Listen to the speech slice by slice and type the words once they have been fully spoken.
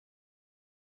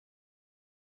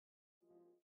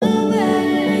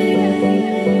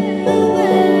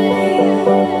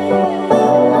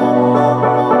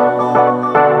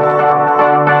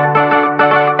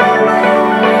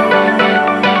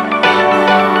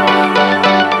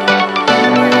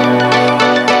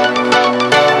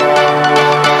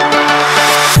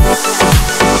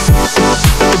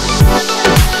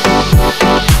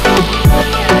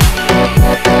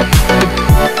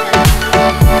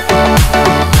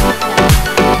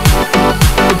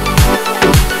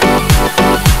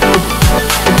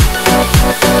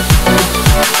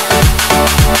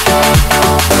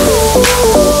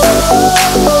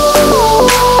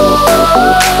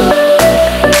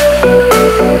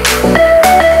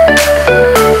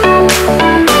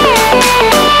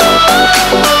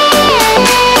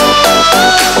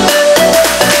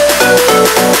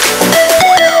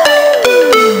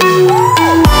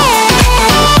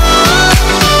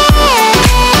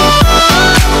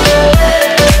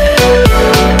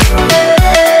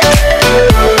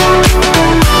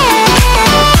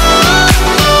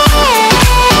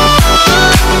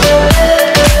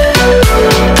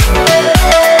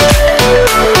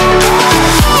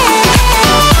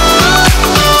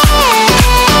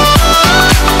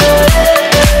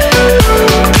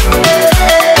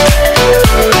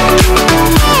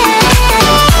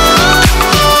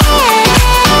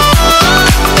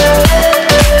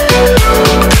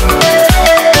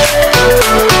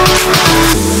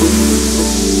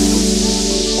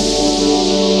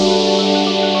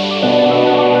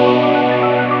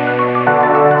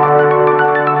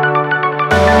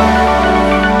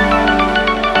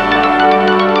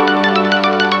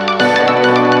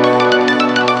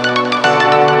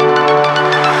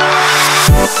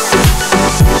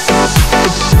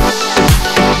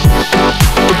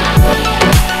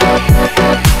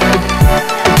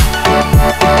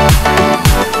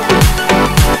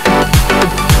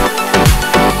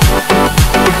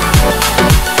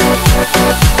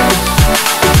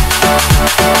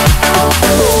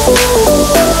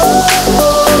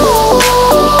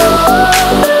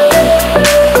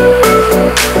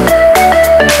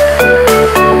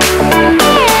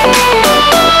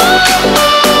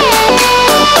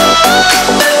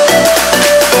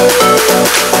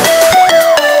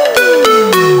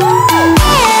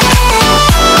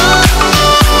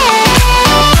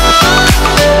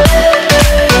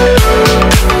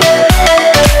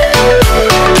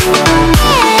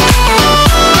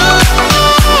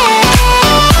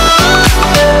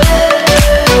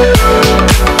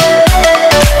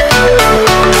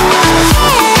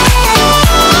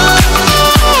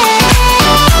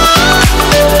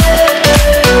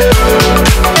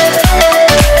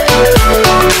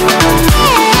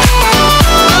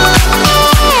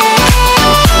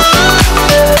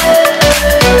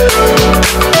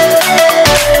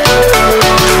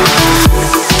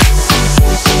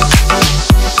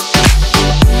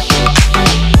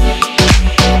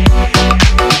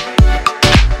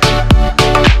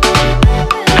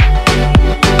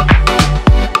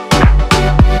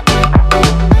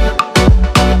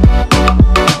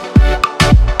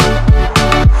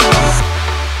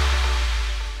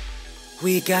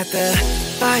got the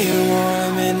fire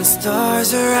warm and the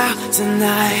stars are out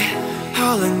tonight.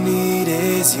 All I need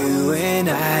is you and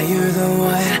I. You're the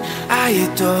one I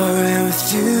adore, and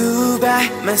with you by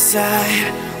my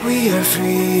side, we are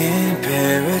free in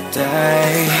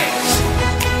paradise.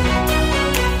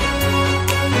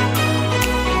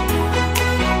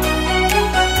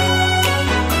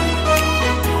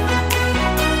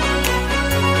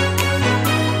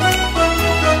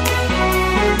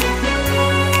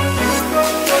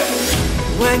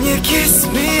 When you kiss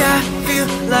me, I feel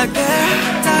like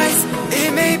paradise.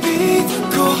 It may be the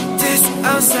coldest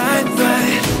outside,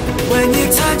 but when you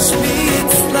touch me,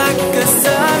 it's like a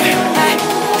summer night.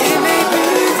 It may be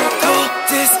the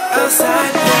coldest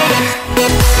outside,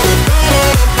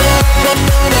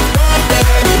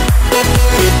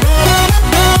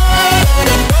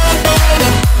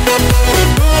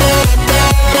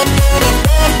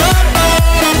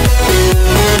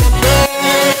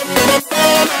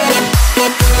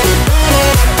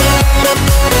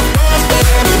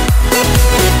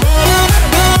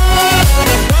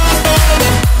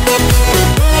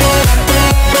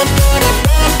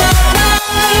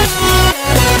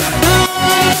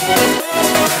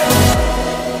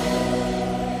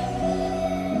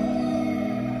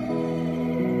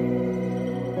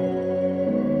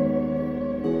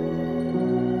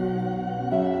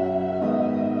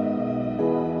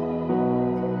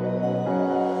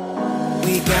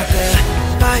 we got the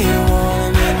fire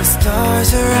warm and the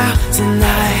stars are out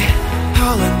tonight.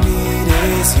 All I need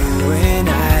is you and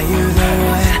I. You're the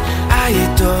one I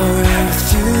adore, and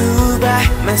with you by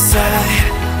my side,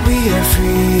 we are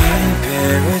free in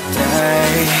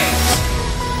paradise.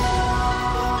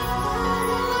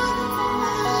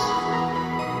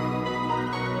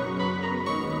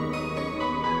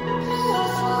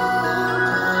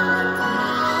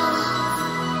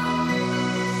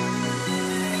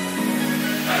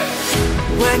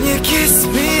 When you kiss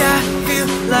me, I feel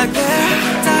like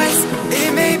paradise.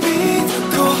 It may be the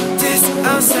coldest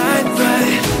outside, but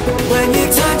when you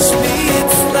touch me,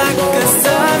 it's like a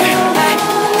summer night.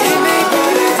 It may be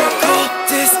the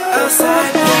coldest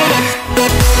outside.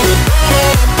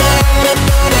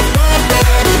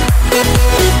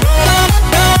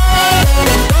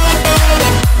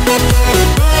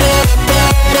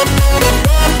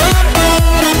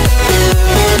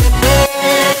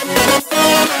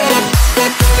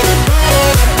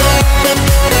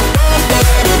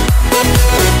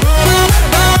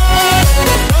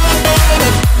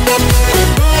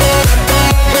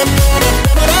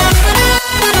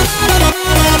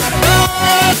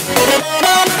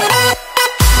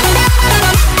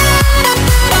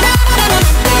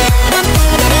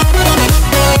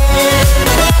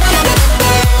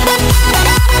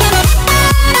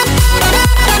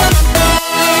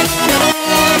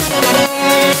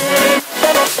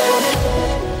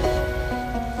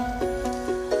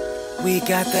 We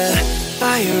got the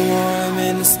fire warm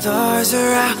and the stars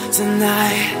are out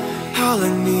tonight. All I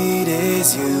need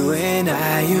is you and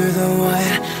I. You're the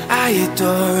one I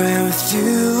adore, and with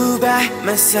you by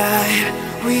my side,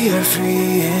 we are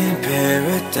free in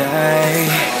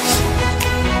paradise.